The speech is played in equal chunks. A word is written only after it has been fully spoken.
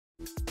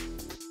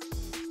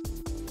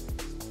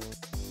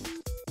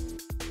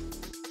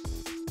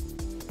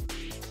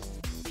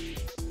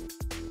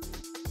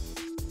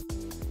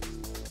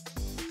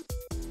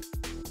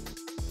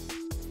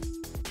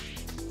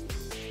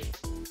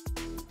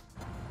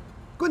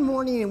Good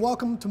morning and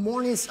welcome to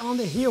Mornings on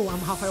the Hill.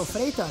 I'm Rafael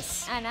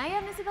Freitas. And I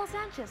am Isabel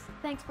Sanchez.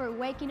 Thanks for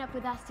waking up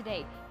with us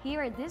today.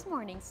 Here are this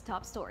morning's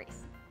top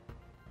stories.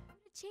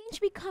 Change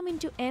be coming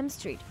to M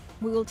Street.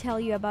 We will tell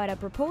you about a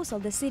proposal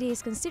the city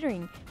is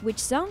considering, which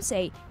some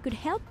say could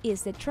help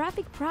ease the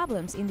traffic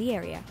problems in the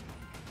area.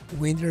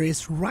 Winter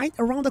is right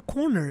around the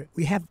corner.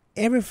 We have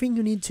everything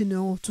you need to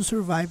know to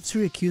survive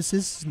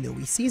Syracuse's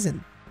snowy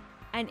season.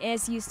 And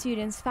SU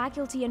students,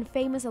 faculty, and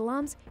famous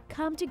alums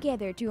come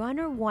together to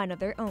honor one of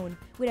their own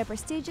with a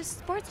prestigious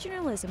Sports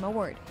Journalism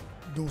Award.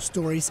 Those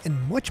stories and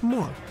much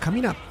more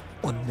coming up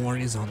on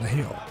Mornings on the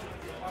Hill.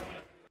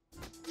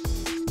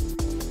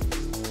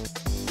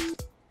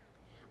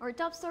 Our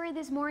top story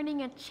this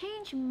morning, a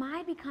change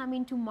might be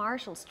coming to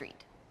Marshall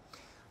Street.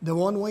 The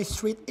one-way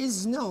street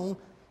is known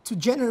to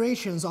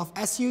generations of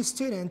SU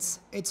students.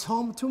 It's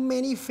home to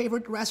many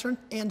favorite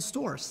restaurants and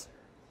stores.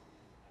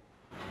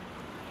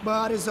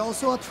 But it's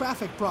also a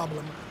traffic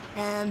problem,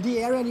 and the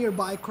area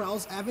nearby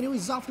Krause Avenue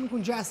is often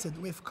congested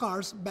with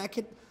cars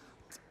backed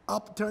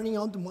up turning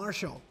onto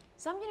Marshall.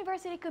 Some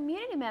university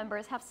community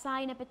members have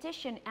signed a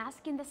petition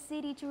asking the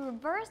city to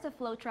reverse the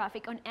flow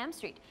traffic on M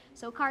Street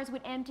so cars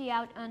would empty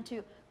out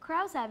onto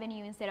Krause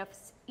Avenue instead of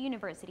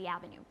University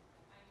Avenue.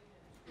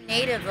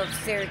 Native of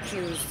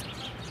Syracuse,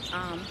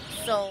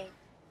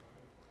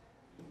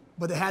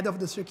 But the head of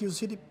the Syracuse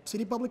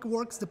City Public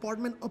Works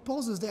Department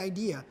opposes the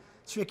idea.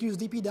 Syracuse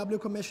DPW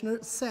Commissioner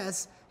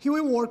says he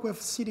will work with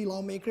city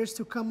lawmakers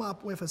to come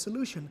up with a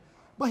solution,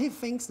 but he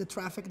thinks the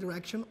traffic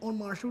direction on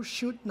Marshall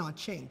should not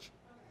change.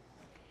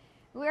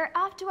 We're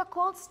off to a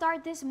cold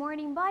start this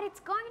morning, but it's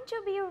going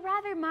to be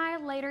rather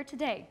mild later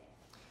today.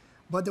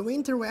 But the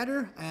winter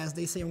weather, as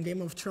they say on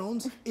Game of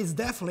Thrones, is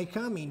definitely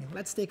coming.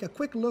 Let's take a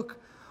quick look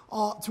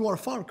to our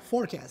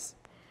forecast.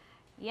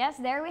 Yes,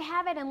 there we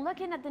have it. And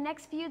looking at the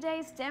next few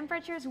days,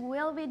 temperatures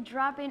will be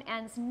dropping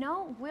and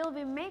snow will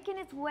be making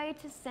its way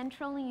to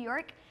central New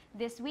York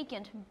this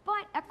weekend.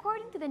 But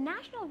according to the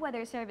National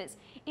Weather Service,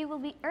 it will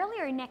be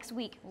earlier next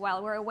week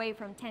while we're away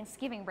from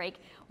Thanksgiving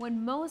break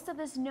when most of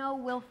the snow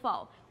will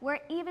fall. We're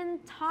even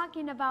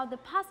talking about the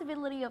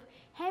possibility of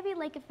heavy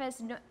lake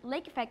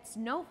effect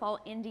snowfall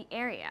in the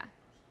area.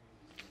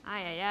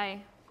 Ay, ay,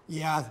 ay.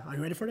 Yeah, are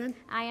you ready for that?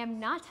 I am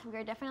not.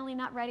 We're definitely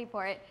not ready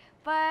for it.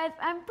 But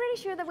I'm pretty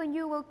sure that when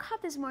you woke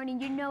up this morning,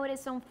 you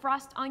noticed some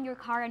frost on your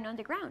car and on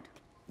the ground.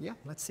 Yeah,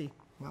 let's see.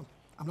 Well,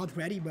 I'm not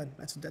ready, but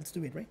let's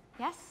do it, right?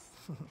 Yes.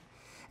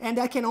 And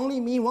that can only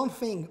mean one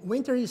thing.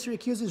 Winter in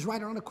Syracuse is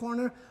right around the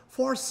corner.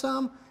 For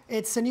some,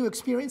 it's a new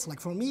experience.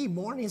 Like for me,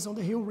 Mornings on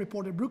the Hill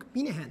reporter Brooke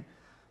Minahan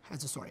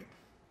has a story.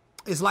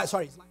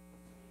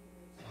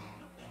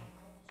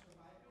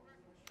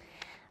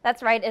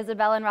 That's right,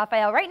 Isabel and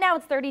Rafael. Right now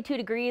it's 32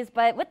 degrees,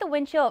 but with the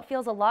wind chill, it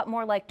feels a lot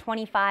more like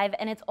 25,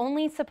 and it's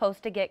only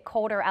supposed to get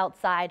colder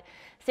outside.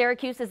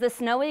 Syracuse is the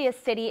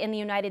snowiest city in the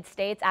United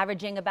States,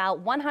 averaging about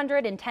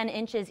 110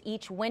 inches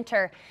each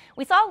winter.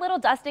 We saw a little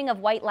dusting of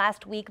white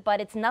last week, but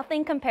it's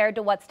nothing compared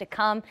to what's to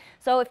come.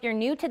 So if you're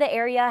new to the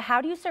area,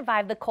 how do you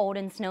survive the cold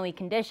and snowy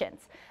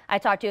conditions? I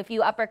talked to a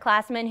few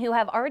upperclassmen who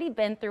have already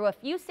been through a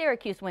few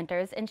Syracuse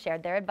winters and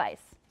shared their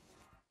advice.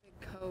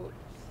 Coat.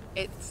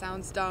 It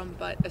sounds dumb,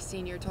 but a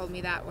senior told me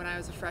that when I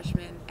was a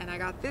freshman, and I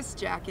got this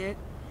jacket,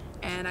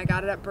 and I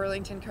got it at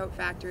Burlington Coat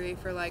Factory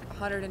for like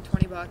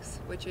 120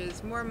 bucks, which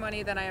is more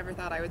money than I ever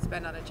thought I would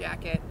spend on a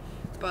jacket,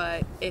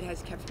 but it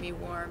has kept me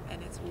warm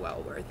and it's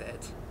well worth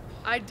it.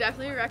 I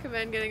definitely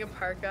recommend getting a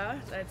parka.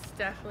 That's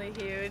definitely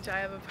huge. I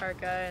have a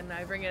parka and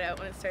I bring it out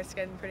when it starts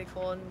getting pretty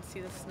cold and see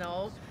the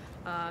snow.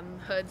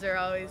 Hoods are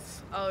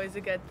always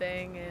a good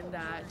thing, and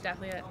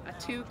definitely a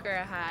toque or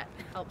a hat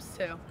helps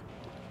too.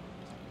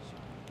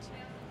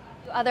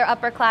 Other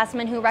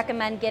upperclassmen who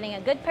recommend getting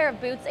a good pair of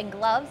boots and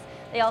gloves.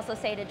 They also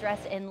say to dress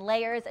in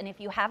layers, and if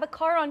you have a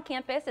car on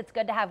campus, it's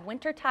good to have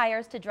winter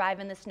tires to drive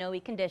in the snowy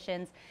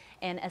conditions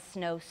and a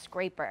snow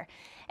scraper.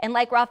 And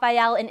like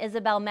Rafael and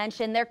Isabel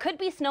mentioned, there could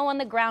be snow on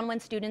the ground when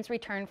students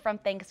return from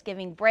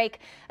Thanksgiving break.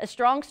 A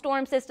strong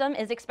storm system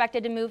is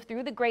expected to move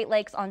through the Great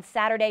Lakes on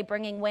Saturday,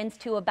 bringing winds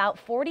to about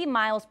 40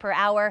 miles per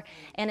hour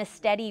and a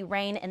steady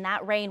rain, and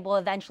that rain will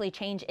eventually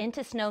change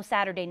into snow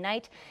Saturday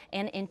night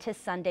and into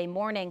Sunday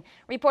morning.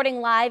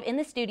 Reporting live in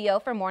the studio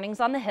for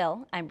Mornings on the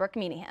Hill, I'm Brooke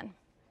Minahan.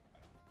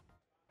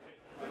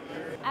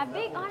 A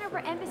big honor for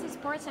Embassy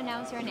Sports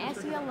announcer and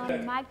SU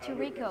alum Mike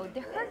Tirico.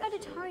 The Hurt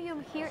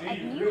Auditorium here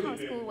at Newhouse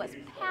School was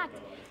packed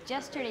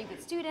yesterday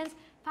with students,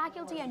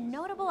 faculty, and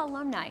notable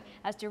alumni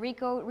as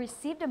Tirico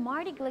received the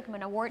Marty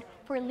Glickman Award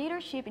for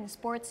Leadership in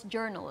Sports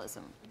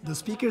Journalism. The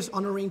speakers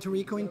honoring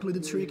Tirico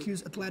included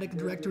Syracuse Athletic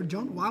Director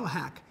John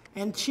Wildhack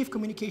and Chief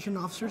Communication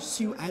Officer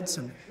Sue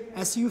Edson.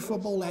 SU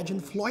football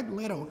legend Floyd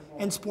Little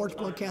and sports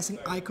broadcasting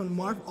icon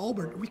Marv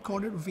Albert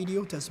recorded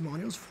video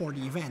testimonials for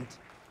the event.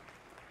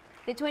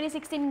 The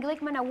 2016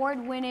 Glickman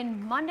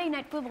Award-winning Monday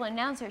Night Football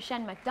announcer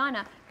Sean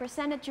McDonough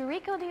presented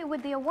Tirico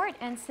with the award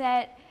and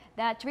said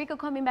that Tirico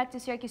coming back to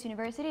Syracuse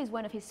University is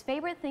one of his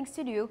favorite things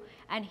to do,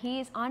 and he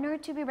is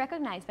honored to be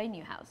recognized by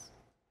Newhouse.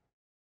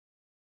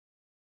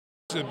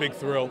 It's a big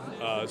thrill.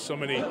 So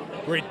many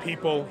great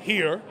people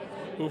here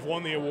who've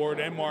won the award,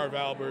 and Marv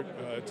Albert,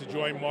 to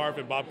join Marv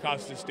and Bob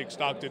Costas, Dick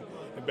Stockton,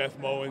 and Beth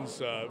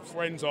Mowins,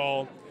 friends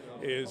all,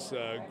 is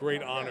a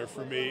great honor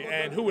for me.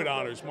 And who it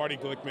honors, Marty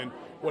Glickman,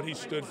 what he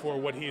stood for,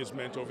 what he has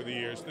meant over the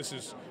years. This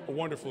is a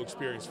wonderful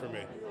experience for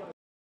me.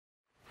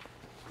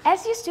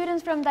 SU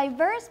students from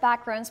diverse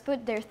backgrounds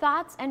put their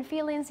thoughts and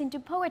feelings into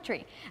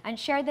poetry and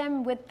shared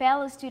them with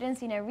fellow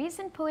students in a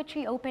recent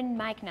poetry open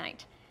mic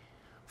night.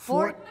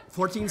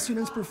 14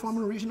 students performed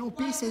original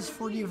pieces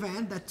for the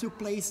event that took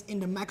place in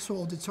the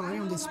Maxwell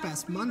Auditorium this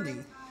past Monday.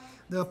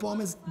 The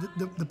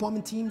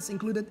poem themes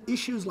included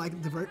issues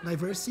like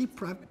diversity,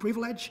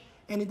 privilege,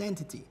 and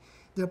identity.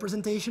 The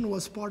presentation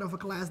was part of a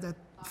class that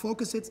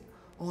focused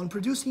on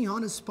producing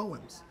honest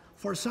poems.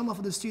 For some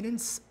of the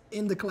students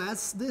in the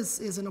class, this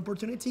is an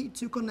opportunity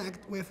to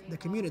connect with the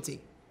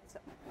community.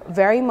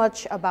 Very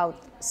much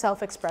about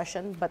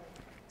self-expression, but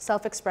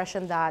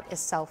self-expression that is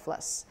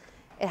selfless.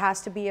 It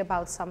has to be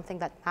about something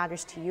that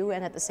matters to you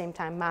and at the same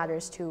time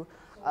matters to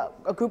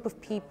a group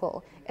of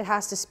people. It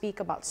has to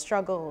speak about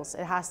struggles,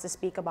 it has to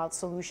speak about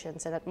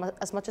solutions, and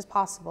as much as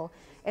possible,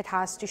 it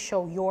has to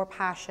show your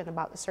passion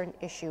about a certain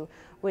issue,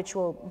 which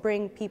will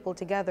bring people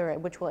together,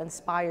 which will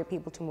inspire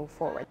people to move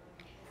forward.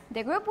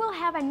 The group will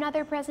have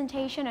another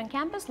presentation on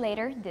campus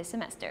later this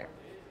semester.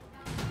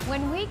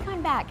 When we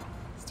come back,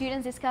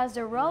 students discuss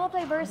the role of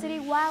diversity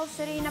while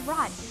studying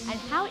abroad and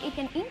how it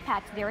can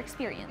impact their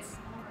experience.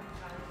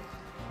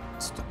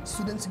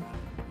 Students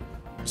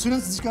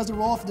discuss the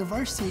role of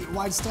diversity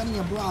while studying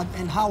abroad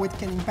and how it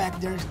can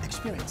impact their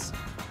experience.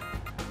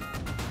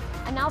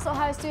 And also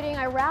how students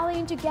are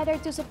rallying together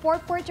to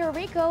support Puerto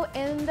Rico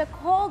in the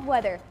cold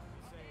weather.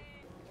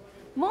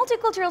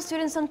 Multicultural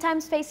students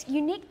sometimes face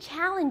unique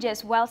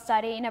challenges while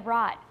studying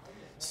abroad.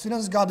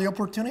 Students got the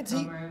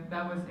opportunity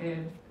that was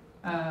it.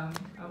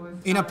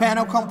 in a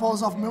panel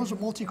composed of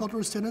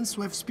multicultural students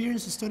who have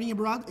experience studying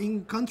abroad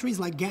in countries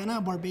like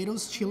Ghana,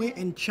 Barbados, Chile,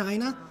 and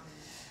China.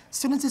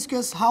 Students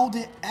discuss how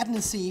the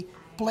ethnicity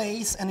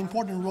plays an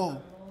important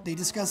role. They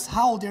discuss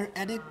how their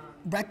ethnic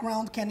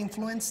background can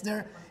influence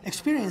their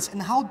experience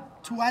and how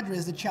to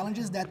address the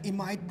challenges that it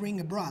might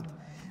bring abroad.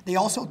 They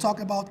also talk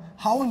about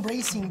how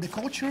embracing the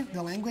culture,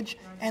 the language,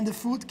 and the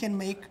food can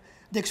make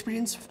the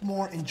experience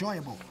more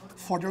enjoyable.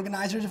 For the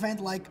organizers of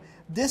event like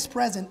this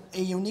present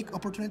a unique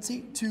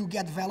opportunity to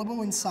get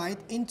valuable insight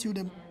into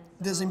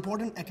this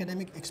important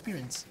academic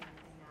experience.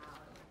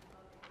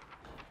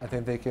 I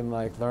think they can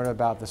learn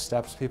about the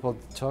steps people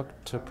took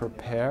to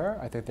prepare.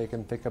 I think they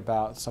can think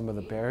about some of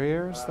the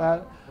barriers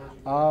that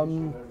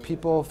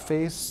people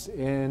face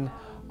in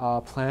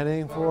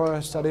planning for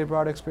a study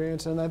abroad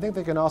experience, and I think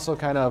they can also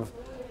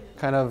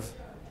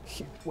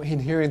in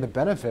hearing the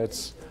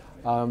benefits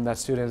that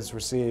students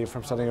receive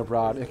from studying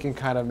abroad, it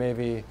can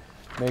maybe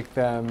make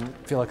them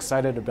feel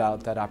excited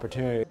about that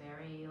opportunity.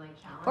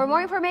 For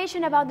more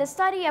information about the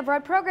study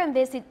abroad program,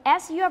 visit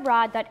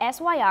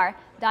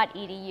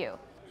suabroad.syr.edu.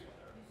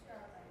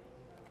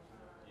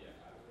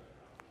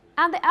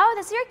 And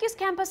the Syracuse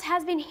campus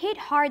has been hit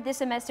hard this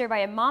semester by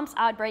a mumps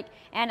outbreak,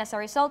 and as a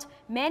result,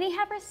 many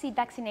have received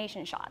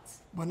vaccination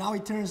shots. But now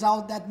it turns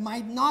out that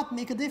might not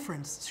make a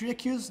difference.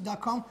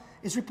 Syracuse.com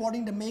is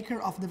reporting the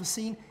maker of the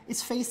vaccine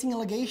is facing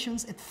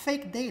allegations and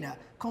fake data,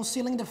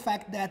 concealing the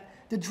fact that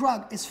the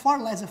drug is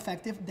far less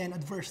effective than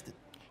advertised.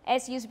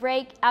 SU's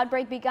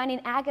outbreak began in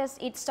August.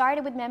 It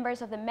started with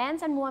members of the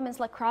men's and women's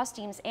lacrosse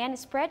teams and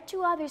spread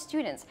to other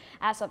students.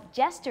 As of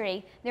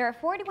yesterday, there are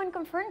 41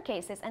 confirmed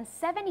cases and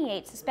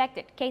 78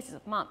 suspected cases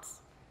of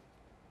mumps.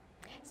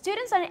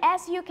 Students on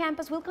SU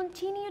campus will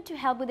continue to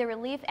help with the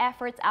relief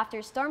efforts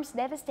after storms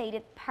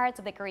devastated parts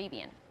of the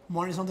Caribbean.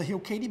 More is on the Hill.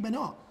 Katie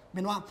Benoit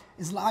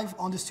is live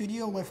on the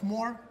studio with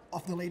more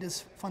of the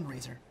latest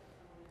fundraiser.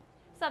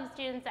 Some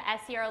students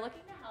at SU are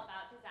looking to help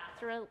out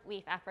disaster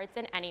relief efforts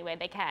in any way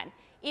they can,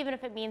 even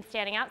if it means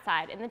standing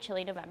outside in the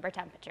chilly November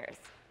temperatures.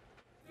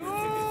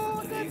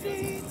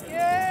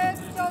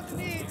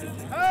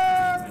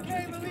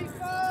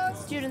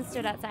 Students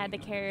stood outside the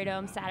Carrier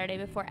Dome Saturday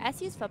before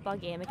SU's football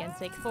game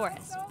against Wake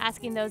Forest,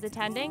 asking those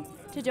attending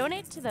to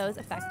donate to those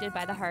affected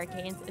by the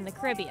hurricanes in the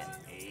Caribbean.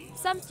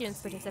 Some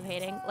students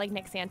participating, like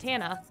Nick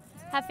Santana,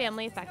 have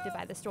family affected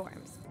by the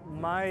storms.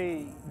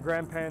 My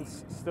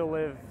grandparents still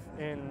live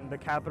in the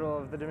capital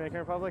of the Dominican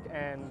Republic,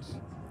 and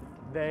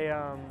they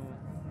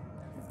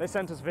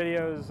sent us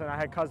videos, and I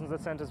had cousins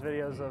that sent us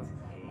videos of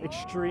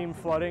extreme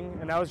flooding,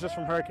 and that was just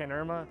from Hurricane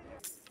Irma.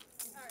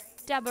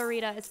 Deborah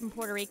Rita is from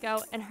Puerto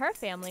Rico, and her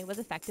family was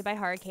affected by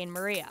Hurricane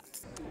Maria.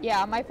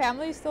 Yeah, my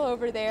family's still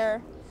over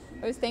there.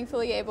 I was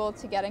thankfully able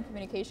to get in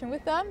communication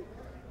with them,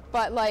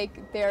 but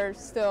they're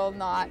still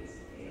not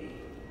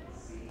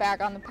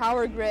back on the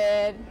power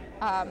grid.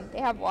 They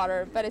have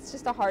water, but it's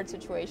just a hard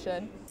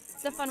situation.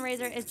 The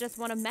fundraiser is just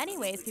one of many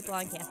ways people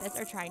on campus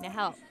are trying to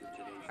help.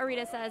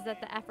 Arita says that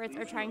the efforts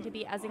are trying to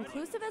be as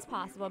inclusive as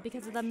possible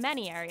because of the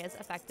many areas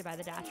affected by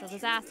the natural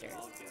disasters.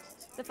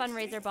 The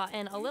fundraiser brought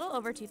in a little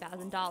over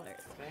 $2,000.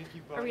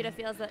 Arita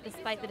feels that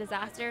despite the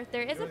disaster,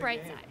 there is a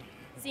bright side,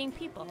 seeing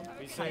people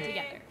come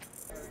together.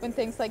 When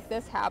things like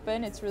this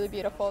happen, it's really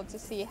beautiful to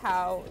see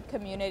how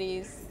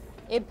communities,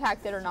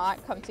 impacted or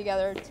not, come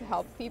together to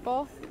help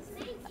people.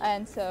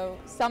 And so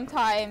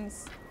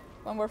sometimes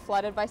when we're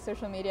flooded by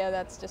social media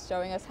that's just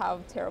showing us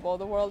how terrible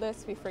the world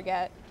is, we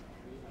forget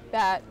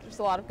that there's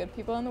a lot of good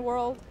people in the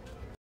world.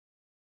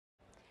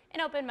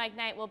 An open mic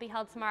night will be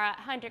held tomorrow at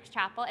Hendricks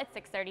Chapel at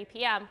 6:30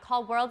 p.m.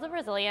 called Worlds of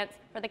Resilience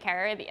for the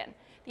Caribbean.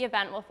 The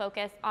event will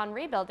focus on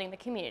rebuilding the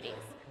communities.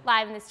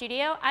 Live in the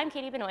studio, I'm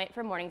Katie Benoit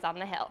for Mornings on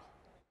the Hill.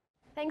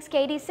 Thanks,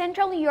 Katie.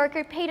 Central New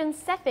Yorker Peyton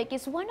Sefik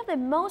is one of the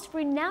most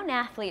renowned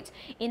athletes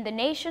in the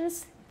nation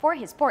for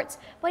his sports,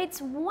 but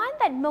it's one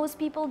that most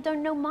people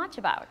don't know much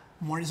about.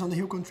 Mornings on the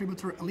Hill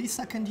contributor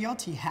Elisa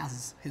Candiotti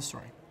has his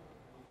story.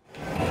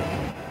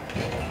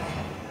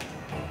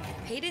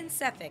 Peyton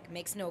Sefik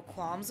makes no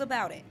qualms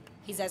about it.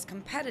 He's as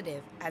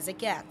competitive as it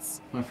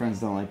gets. My friends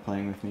don't like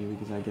playing with me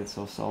because I get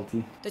so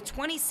salty. The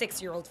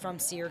 26-year-old from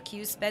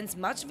Syracuse spends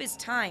much of his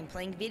time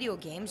playing video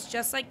games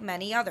just like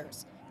many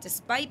others,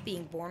 despite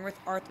being born with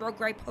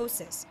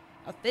arthrogryposis,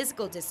 a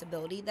physical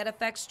disability that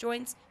affects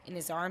joints in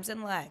his arms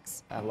and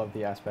legs. I love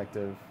the aspect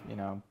of,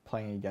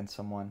 playing against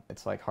someone.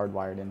 It's like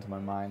hardwired into my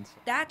mind.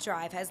 That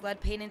drive has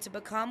led Peyton to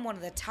become one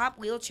of the top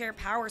wheelchair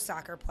power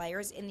soccer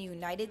players in the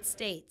United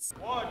States.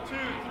 1, 2,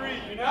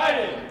 3,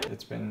 United!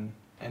 It's been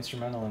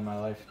instrumental in my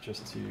life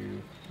just to,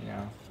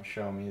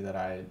 show me that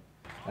I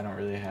don't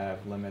really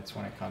have limits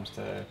when it comes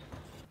to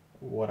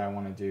what I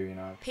want to do,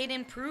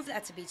 Peyton proved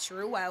that to be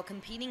true while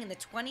competing in the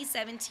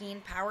 2017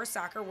 Power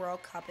Soccer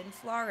World Cup in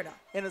Florida.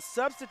 In a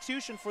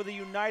substitution for the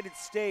United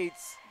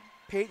States,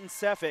 Peyton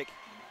Sefik.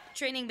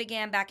 Training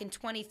began back in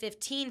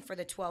 2015 for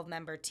the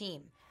 12-member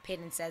team.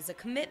 Peyton says the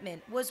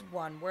commitment was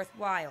one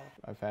worthwhile.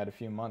 I've had a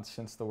few months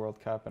since the World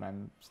Cup and I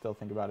still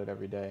think about it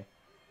every day.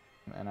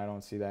 And I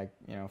don't see that,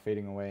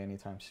 fading away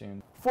anytime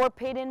soon. For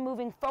Peyton,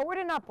 moving forward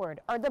and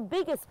upward are the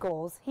biggest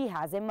goals he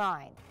has in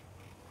mind.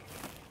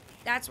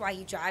 That's why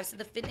he drives to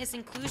the Fitness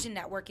Inclusion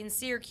Network in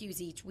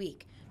Syracuse each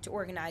week to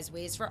organize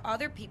ways for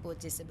other people with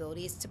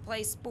disabilities to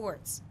play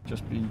sports.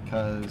 Just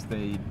because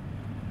they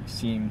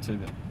seem to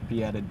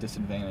be at a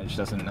disadvantage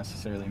doesn't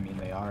necessarily mean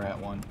they are at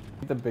one.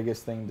 The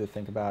biggest thing to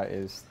think about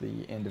is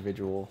the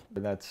individual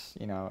that's,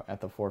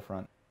 at the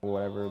forefront.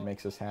 Whatever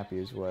makes us happy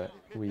is what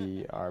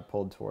we are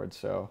pulled towards,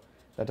 so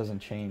that doesn't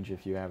change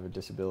if you have a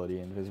disability,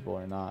 invisible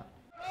or not.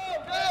 Go,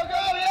 go,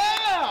 go,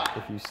 yeah!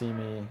 If you see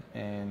me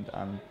and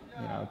I'm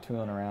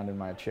tooling around in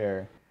my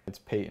chair, it's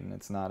Peyton.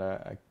 It's not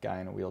a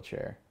guy in a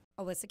wheelchair.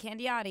 Alyssa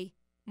Candiotti,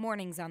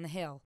 Mornings on the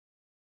Hill.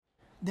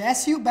 The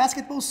SU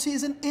basketball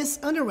season is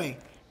underway.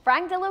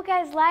 Frank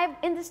DeLuca is live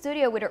in the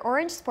studio with our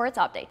Orange Sports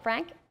Update.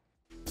 Frank?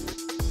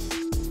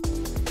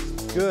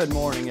 Good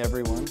morning,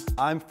 everyone.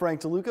 I'm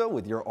Frank DeLuca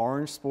with your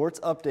Orange Sports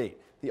Update.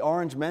 The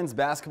Orange men's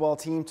basketball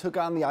team took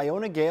on the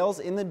Iona Gales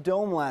in the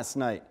Dome last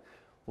night.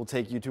 We'll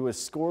take you to a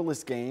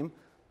scoreless game.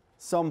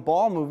 Some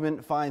ball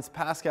movement finds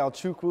Pascal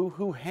Chukwu,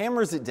 who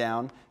hammers it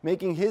down,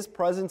 making his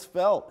presence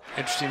felt.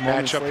 Interesting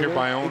matchup here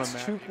by Iona. It's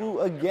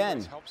Chukwu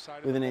again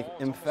with an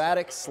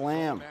emphatic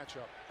slam.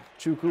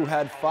 Chukwu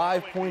had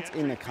 5 points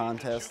in the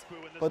contest,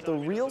 but the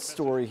real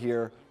story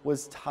here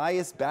was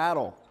Tyus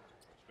Battle.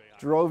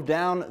 Drove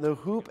down the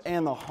hoop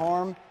and the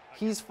harm.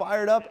 He's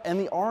fired up, and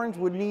the Orange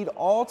would need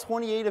all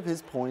 28 of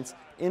his points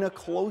in a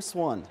close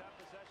one.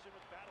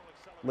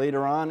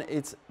 Later on,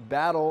 it's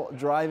Battle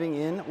driving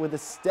in with a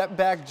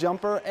step-back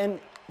jumper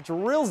and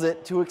drills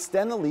it to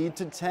extend the lead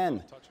to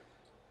 10.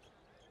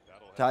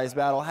 Tyus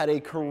Battle had a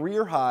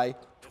career-high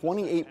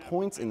 28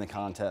 points in the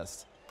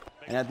contest.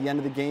 And at the end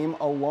of the game,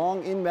 a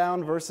long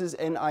inbound versus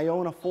an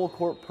Iona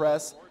full-court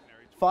press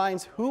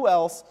finds who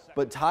else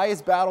but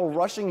Tyus Battle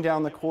rushing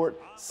down the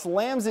court,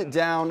 slams it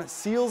down,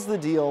 seals the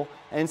deal,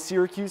 and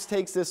Syracuse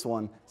takes this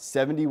one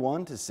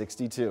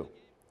 71-62.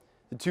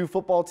 The two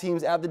football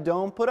teams at the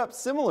Dome put up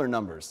similar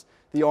numbers.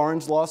 The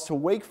Orange lost to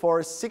Wake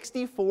Forest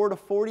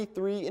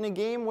 64-43 in a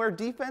game where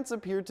defense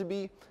appeared to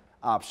be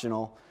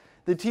optional.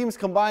 The teams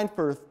combined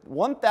for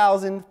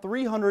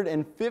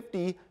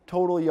 1,350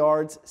 total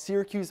yards.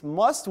 Syracuse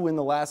must win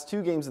the last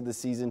two games of the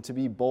season to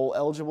be bowl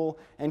eligible,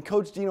 and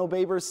Coach Dino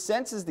Babers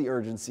senses the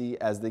urgency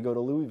as they go to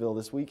Louisville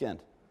this weekend.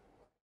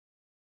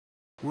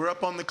 We're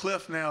up on the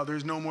cliff now.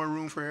 There's no more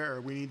room for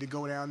error. We need to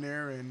go down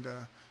there and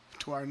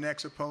to our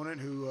next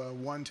opponent who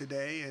won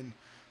today, and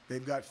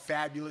they've got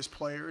fabulous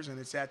players, and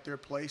it's at their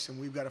place,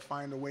 and we've got to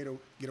find a way to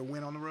get a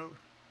win on the road.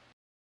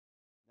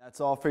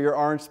 That's all for your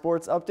Orange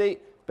Sports Update.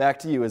 Back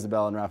to you,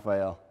 Isabel and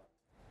Raphael.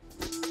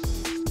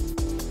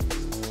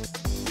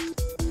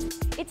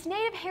 It's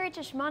Native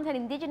Heritage Month, and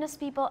Indigenous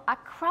people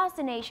across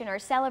the nation are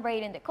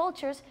celebrating the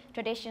cultures,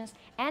 traditions,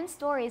 and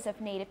stories of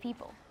Native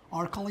people.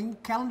 Our Colleen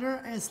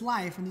Calendar is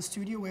live in the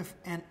studio with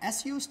an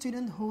SU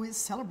student who is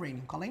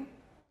celebrating. Colleen?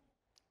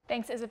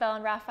 Thanks, Isabel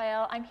and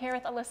Raphael. I'm here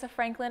with Alyssa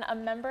Franklin, a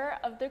member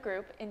of the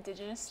group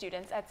Indigenous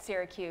Students at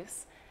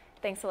Syracuse.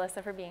 Thanks,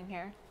 Alyssa, for being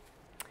here.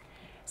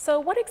 So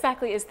what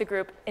exactly is the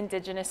group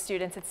Indigenous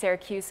Students at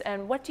Syracuse,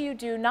 and what do you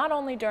do not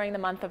only during the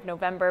month of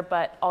November,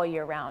 but all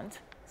year round?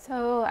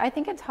 So I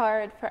think it's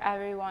hard for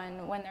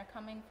everyone when they're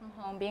coming from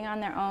home, being on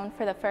their own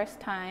for the first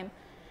time,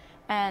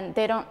 and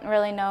they don't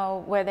really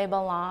know where they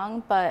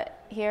belong.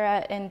 But here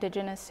at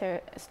Indigenous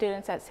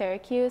Students at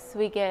Syracuse,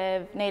 we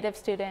give Native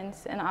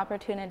students an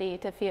opportunity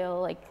to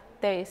feel like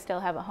they still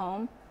have a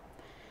home.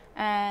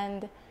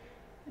 And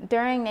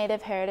during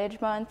Native Heritage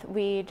Month,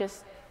 we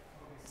just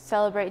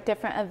celebrate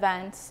different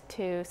events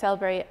to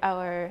celebrate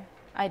our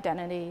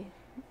identity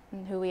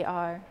and who we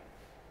are.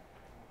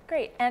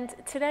 Great, and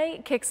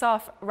today kicks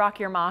off Rock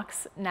Your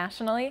Mocks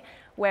nationally,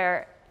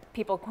 where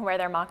people can wear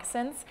their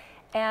moccasins.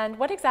 And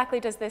what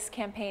exactly does this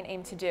campaign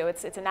aim to do?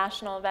 It's a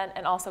national event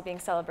and also being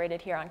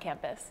celebrated here on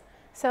campus.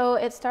 So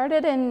it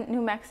started in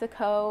New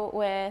Mexico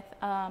with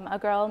a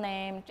girl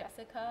named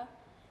Jessica,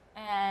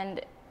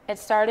 and it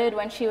started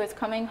when she was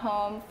coming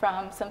home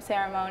from some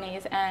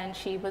ceremonies and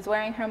she was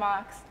wearing her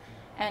mocks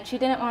and she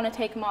didn't want to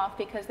take them off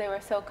because they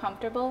were so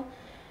comfortable.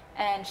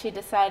 And she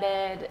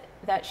decided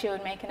that she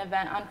would make an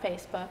event on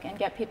Facebook and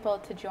get people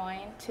to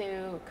join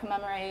to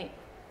commemorate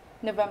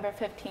November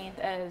 15th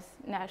as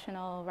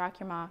National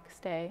Rock Your Mocks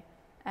Day.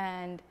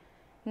 And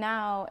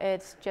now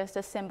it's just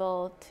a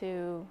symbol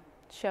to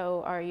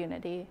show our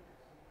unity.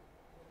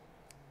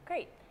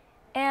 Great.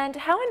 And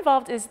how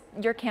involved is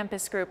your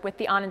campus group with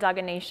the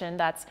Onondaga Nation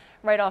that's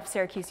right off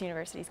Syracuse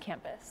University's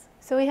campus?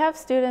 So we have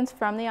students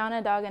from the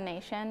Onondaga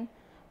Nation,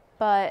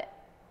 but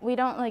we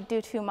don't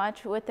do too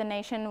much with the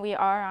nation. We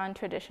are on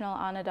traditional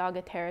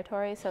Onondaga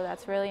territory, so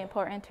that's really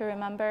important to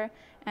remember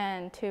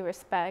and to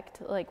respect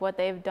what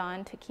they've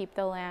done to keep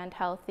the land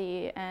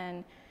healthy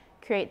and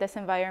create this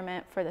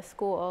environment for the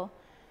school.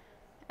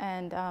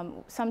 And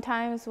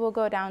sometimes we'll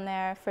go down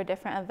there for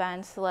different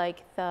events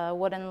like the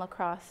wooden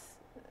lacrosse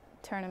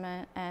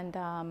tournament, and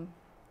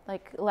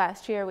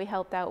last year we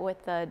helped out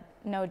with the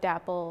No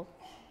Dapple.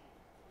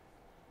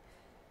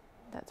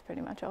 That's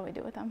pretty much all we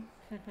do with them.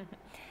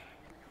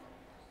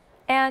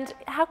 And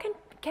how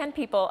can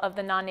people of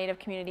the non-Native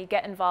community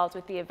get involved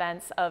with the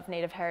events of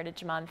Native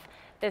Heritage Month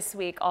this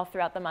week, all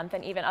throughout the month,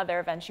 and even other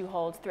events you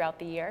hold throughout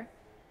the year?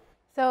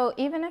 So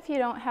even if you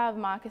don't have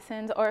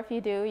moccasins, or if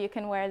you do, you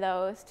can wear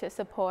those to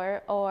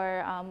support,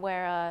 or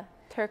wear a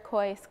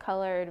turquoise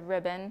colored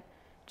ribbon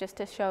just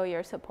to show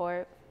your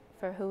support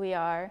for who we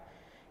are.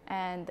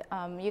 And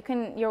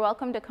you're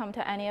welcome to come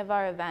to any of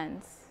our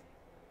events.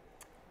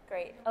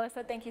 Great.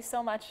 Alyssa, thank you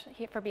so much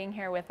for being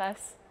here with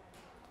us.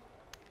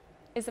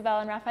 Isabel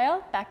and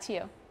Raphael, back to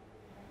you.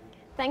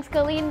 Thanks,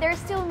 Colleen. There's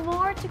still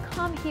more to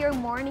come here,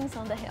 Mornings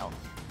on the Hill.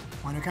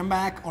 When we come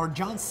back, our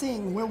John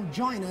Singh will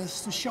join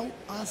us to show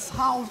us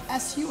how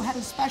SU had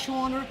a special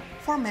honor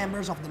for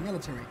members of the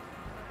military.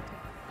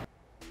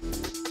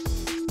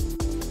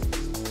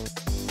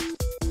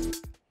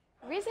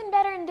 Recent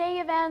Veteran Day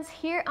events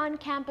here on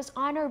campus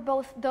honor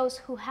both those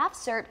who have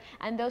served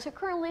and those who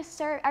currently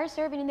are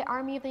serving in the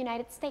Army of the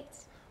United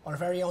States. Our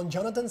very own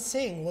Jonathan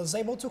Singh was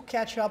able to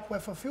catch up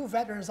with a few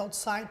veterans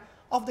outside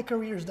of the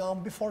careers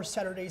dome before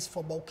Saturday's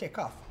football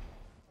kickoff.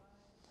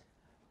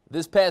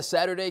 This past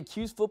Saturday,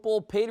 Cuse football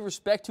paid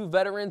respect to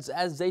veterans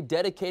as they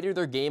dedicated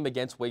their game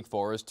against Wake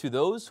Forest to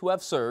those who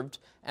have served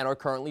and are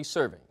currently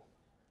serving.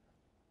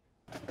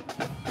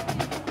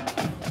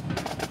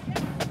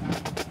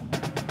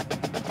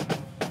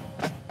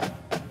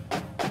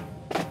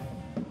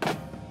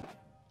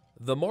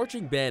 The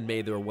marching band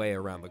made their way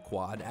around the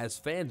quad as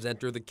fans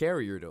enter the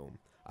Carrier Dome.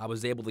 I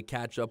was able to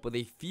catch up with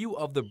a few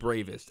of the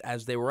bravest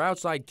as they were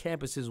outside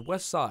campus's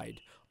west side,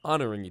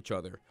 honoring each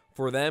other.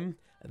 For them,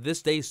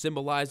 this day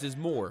symbolizes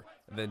more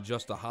than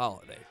just a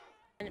holiday.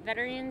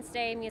 Veterans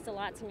Day means a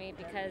lot to me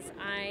because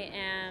I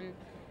am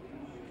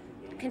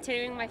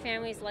continuing my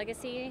family's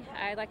legacy.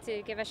 I'd like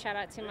to give a shout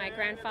out to my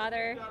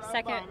grandfather,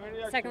 Second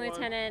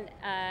Lieutenant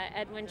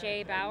Edwin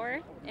J. Bauer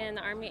in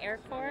the Army Air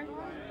Corps,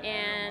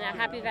 and a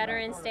happy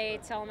Veterans Day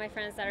to all my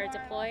friends that are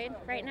deployed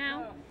right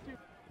now.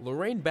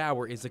 Lorraine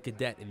Bauer is a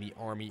cadet in the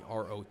Army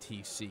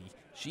ROTC.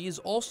 She is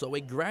also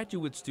a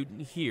graduate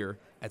student here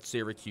at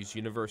Syracuse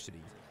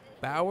University.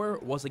 Bauer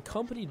was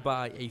accompanied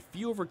by a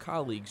few of her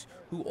colleagues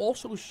who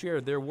also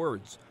shared their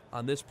words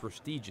on this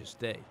prestigious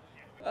day.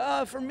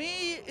 For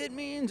me, it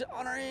means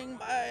honoring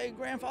my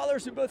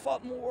grandfathers who both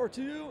fought in World War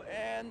II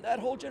and that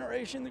whole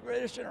generation, the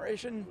greatest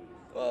generation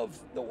of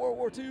the World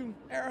War II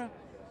era.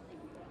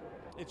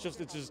 It's just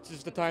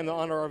a time to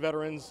honor our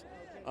veterans,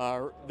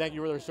 thank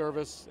you for their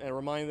service, and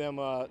remind them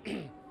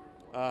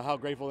how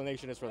grateful the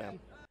nation is for them.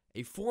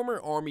 A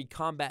former Army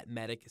combat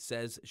medic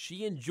says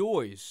she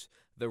enjoys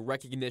the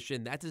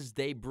recognition that this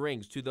day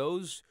brings to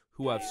those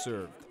who have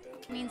served.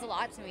 It means a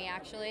lot to me,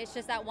 actually. It's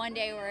just that one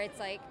day where it's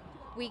like,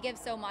 we give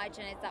so much,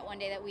 and it's that one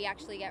day that we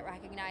actually get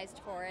recognized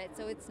for it.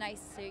 So it's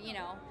nice to,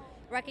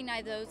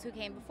 recognize those who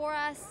came before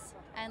us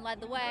and led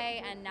the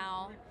way, and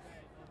now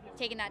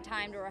taking that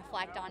time to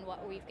reflect on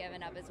what we've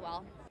given up as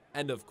well.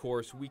 And of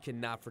course, we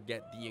cannot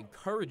forget the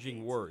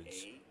encouraging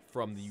words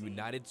from the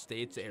United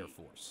States Air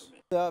Force.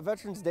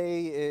 Veterans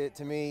Day,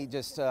 to me,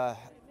 just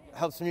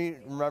helps me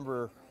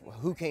remember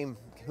who came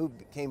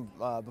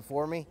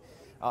before me,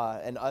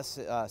 and us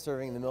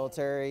serving in the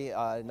military.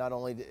 Not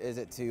only is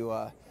it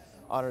to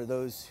honor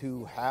those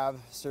who have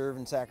served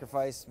and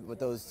sacrificed, but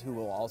those who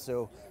will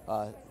also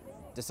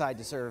decide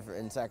to serve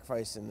and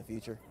sacrifice in the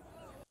future.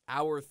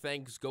 Our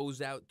thanks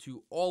goes out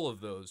to all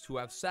of those who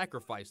have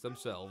sacrificed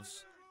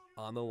themselves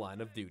on the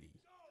line of duty.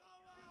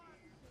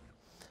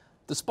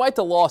 Despite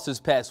the loss this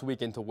past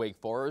weekend to Wake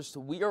Forest,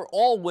 we are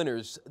all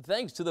winners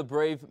thanks to the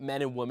brave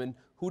men and women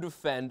who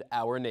defend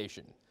our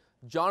nation.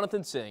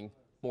 Jonathan Singh,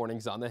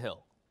 Mornings on the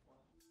Hill.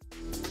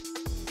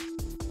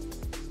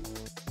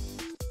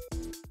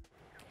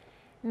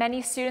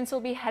 Many students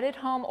will be headed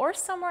home or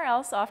somewhere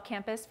else off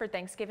campus for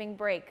Thanksgiving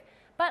break.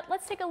 But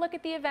let's take a look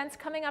at the events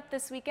coming up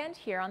this weekend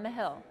here on the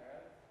Hill.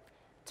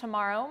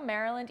 Tomorrow,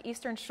 Maryland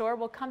Eastern Shore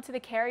will come to the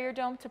Carrier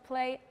Dome to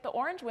play the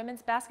Orange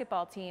women's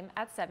basketball team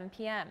at 7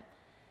 p.m.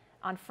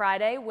 On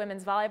Friday,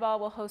 women's volleyball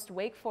will host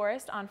Wake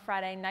Forest on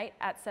Friday night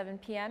at 7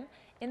 p.m.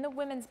 in the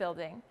women's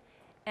building.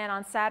 And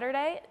on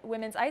Saturday,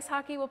 women's ice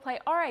hockey will play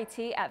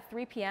RIT at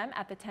 3 p.m.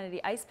 at the Tennessee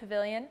Ice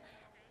Pavilion.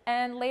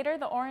 And later,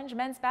 the Orange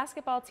men's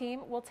basketball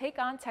team will take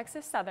on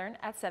Texas Southern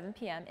at 7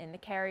 p.m. in the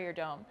Carrier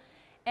Dome.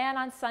 And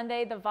on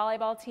Sunday, the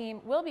volleyball team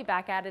will be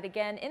back at it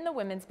again in the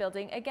women's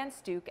building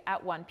against Duke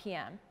at 1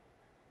 p.m.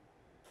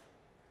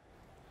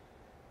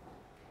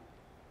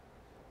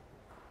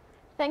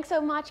 Thanks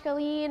so much,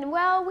 Colleen.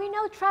 Well, we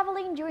know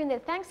traveling during the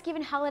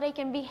Thanksgiving holiday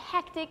can be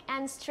hectic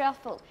and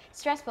stressful.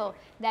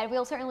 That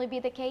will certainly be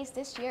the case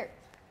this year.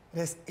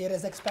 It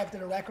is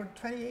expected a record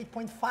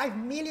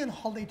 28.5 million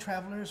holiday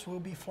travelers will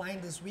be flying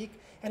this week,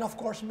 and of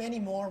course many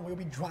more will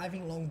be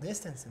driving long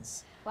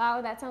distances.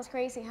 Wow, that sounds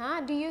crazy,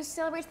 huh? Do you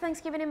celebrate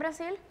Thanksgiving in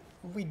Brazil?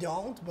 We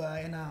don't, but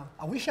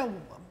I wish I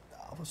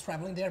was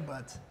traveling there,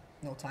 but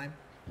no time.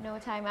 No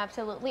time,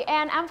 absolutely.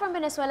 And I'm from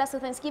Venezuela, so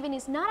Thanksgiving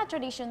is not a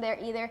tradition there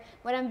either,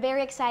 but I'm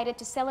very excited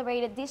to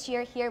celebrate it this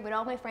year here with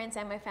all my friends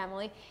and my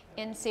family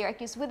in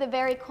Syracuse with the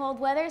very cold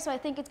weather, so I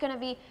think it's going to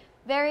be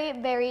very,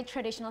 very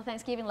traditional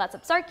Thanksgiving. Lots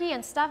of turkey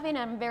and stuffing.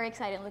 I'm very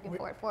excited and looking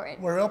forward for it.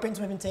 We're open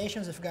to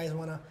invitations. If you guys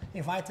want to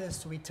invite us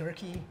to eat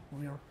turkey,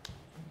 we'll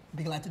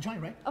be glad to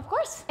join, right? Of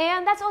course.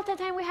 And that's all the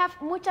time we have.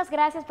 Muchas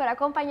gracias por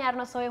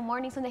acompañarnos hoy en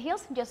Mornings on the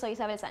Hills. Yo soy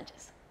Isabel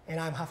Sánchez. And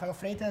I'm Rafael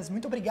Freitas.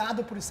 Muito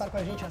obrigado por estar com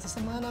a gente essa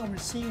semana. We'll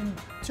see you in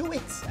 2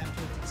 weeks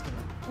after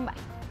Thanksgiving.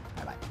 Bye.